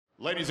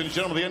Ladies and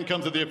gentlemen, the end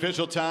comes at the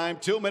official time.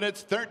 2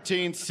 minutes,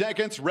 13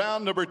 seconds.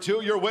 Round number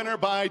 2. Your winner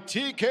by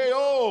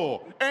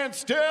TKO. And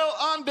still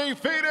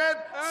undefeated,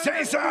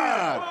 Cesar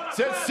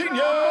Almeida.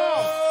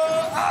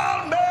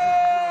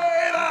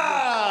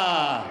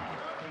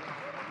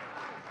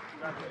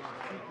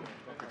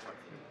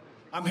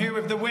 I'm here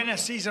with the winner,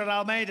 Cesar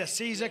Almeida.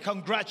 Cesar,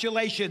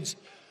 congratulations.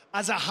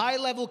 As a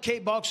high-level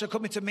kickboxer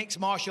coming to mixed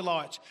martial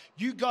arts,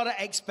 you gotta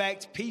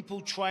expect people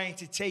trying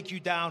to take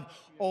you down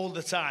all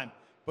the time.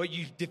 But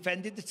you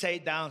defended the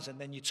takedowns and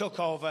then you took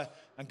over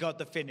and got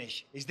the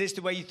finish. Is this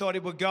the way you thought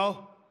it would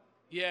go?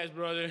 Yes,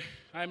 brother.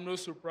 I'm no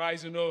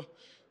surprise, you know.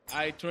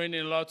 I train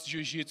a lot of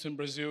jiu-jitsu in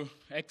Brazil,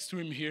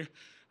 extreme here.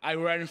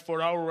 I'm ready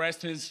for our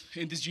wrestlers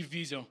in this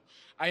division.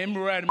 I am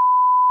ready.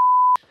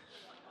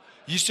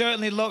 You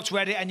certainly looked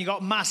ready and you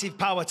got massive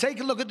power.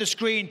 Take a look at the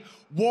screen.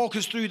 Walk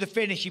us through the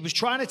finish. He was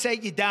trying to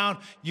take you down.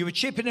 You were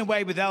chipping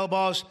away with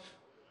elbows.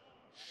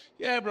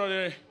 Yeah,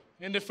 brother.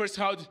 In the first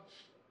round,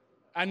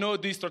 I know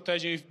this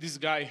strategy of this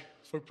guy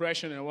for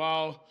pressure and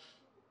while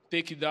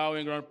take it down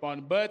and ground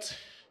pound. But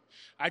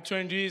I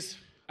train this.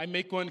 I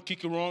make one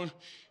kick wrong,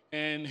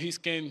 and he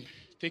can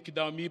take it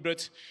down me.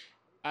 But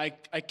I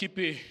keep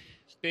it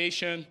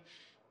patient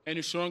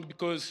and strong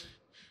because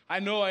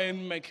I know I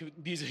am like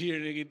this here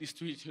in the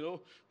street, you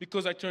know,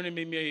 because I train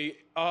MMA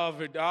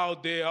all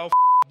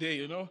day,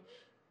 you know.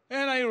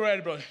 And I'm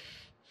ready, bro.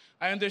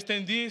 I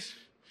understand this.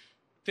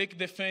 Take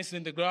defense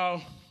in the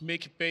ground,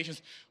 make it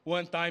patience.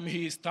 One time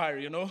he is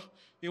tired, you know.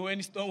 And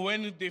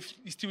when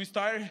he still is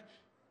tired,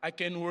 I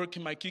can work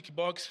in my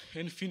kickbox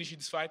and finish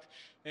this fight.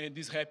 And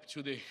this happened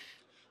today.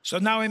 So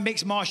now in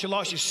mixed martial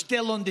arts, you're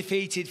still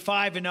undefeated,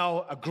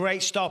 5-0, a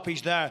great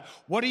stoppage there.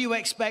 What do you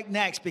expect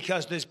next?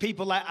 Because there's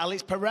people like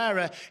Alex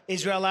Pereira,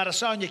 Israel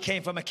Adesanya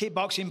came from a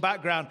kickboxing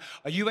background.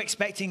 Are you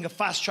expecting a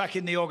fast track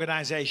in the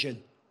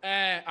organization?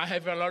 I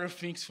have a lot of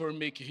things for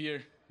make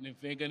here in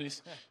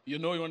Vegas. You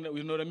know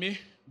what I mean?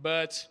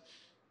 But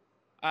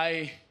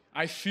I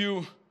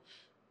feel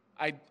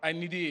I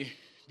need to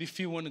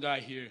defeat one guy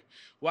here.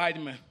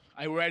 Weidman,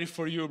 I'm ready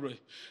for you, bro.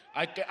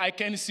 I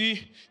can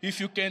see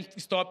if you can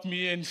stop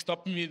me and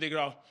stop me in the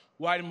ground.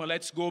 Weidman,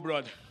 let's go,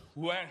 brother.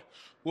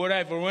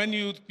 Whatever, when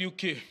you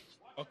kill,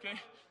 okay?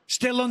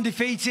 Still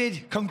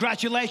undefeated.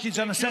 Congratulations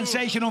on a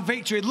sensational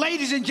victory.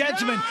 Ladies and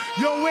gentlemen,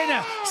 your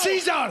winner,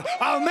 Cesar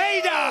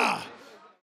Almeida.